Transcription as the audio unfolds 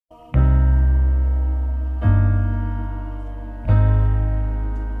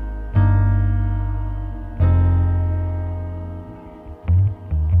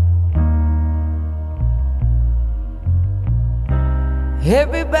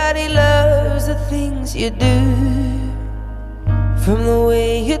Everybody loves the things you do, from the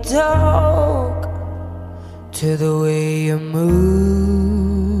way you talk to the way you move.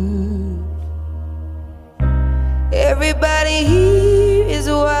 Everybody here is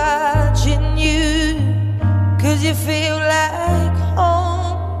watching you, 'cause you feel like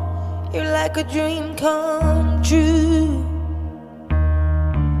home. You're like a dream come true.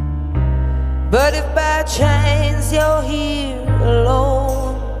 But if by chance you're here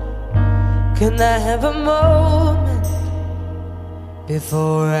alone, can I have a moment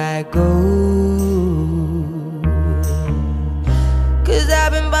before I go? 'Cause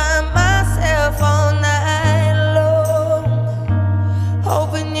I've been by myself all night long,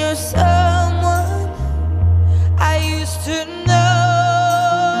 hoping you're someone I used to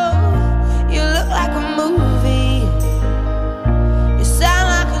know. You look like a movie, you sound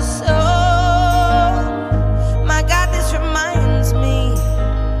like a song. My God, this reminds me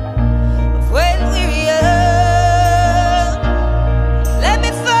of when we were young. Let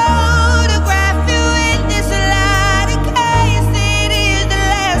me photograph you in this light, in case it is the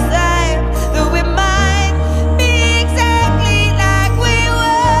last time that we might be exactly like we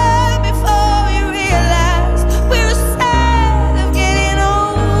were before we realized we were sad of getting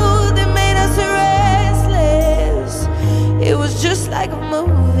old. It made us restless. It was just like a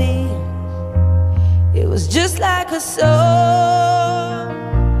movie, it was just like a song.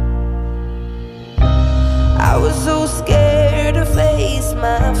 I was so scared to face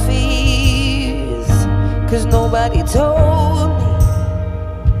my fears, 'cause nobody told me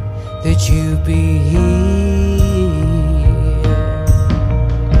that you'd be here.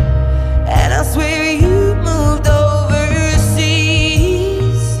 And I swear you moved overseas.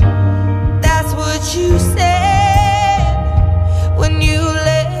 That's what you said when you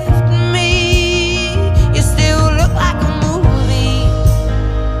left me. You still look like a movie,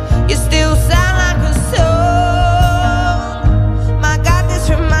 you still sound like a song. My God, this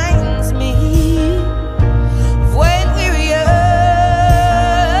reminds me of when we were young.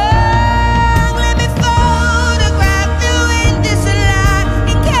 Let me photograph you in this light,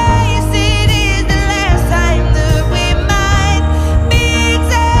 in case it is the last time that we might be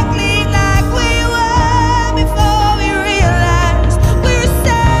exactly like we were before we realized we were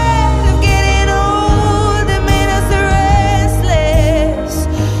sad of getting old. It made us restless.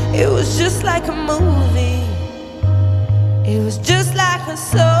 It was just like a movie, it was just like a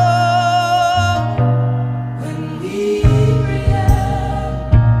song. When we were young,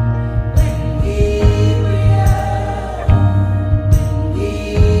 when we were young, when we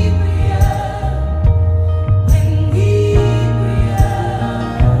were young, when we were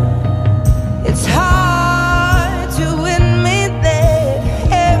young. It's hard to admit that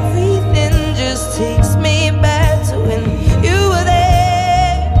everything just takes me back to when you were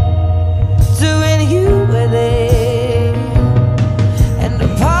there, to when you were there. And a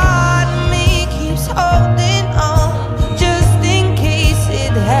part of me keeps holding on, just in case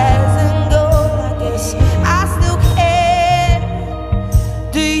it hasn't gone. I guess I still care.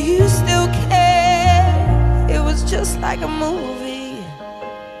 Do you still care? It was just like a movie,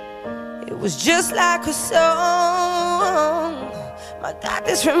 it was just like a song. My God,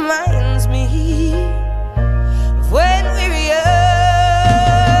 this reminds me of when we were young.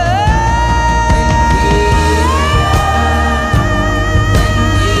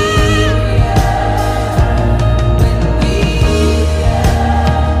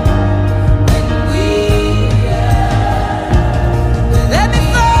 Let me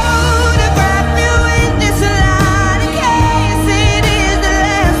photograph you in this light, in case it is the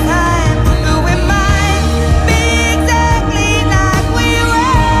last time that we might be exactly like we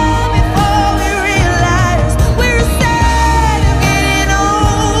were before we realized we were sad of getting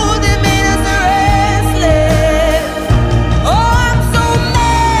old. It made us restless. Oh, I'm so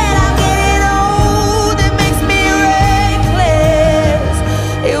mad I'm getting old. It makes me reckless.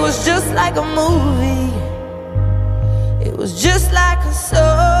 It was just like a movie, it was just like a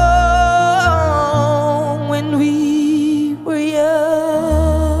song.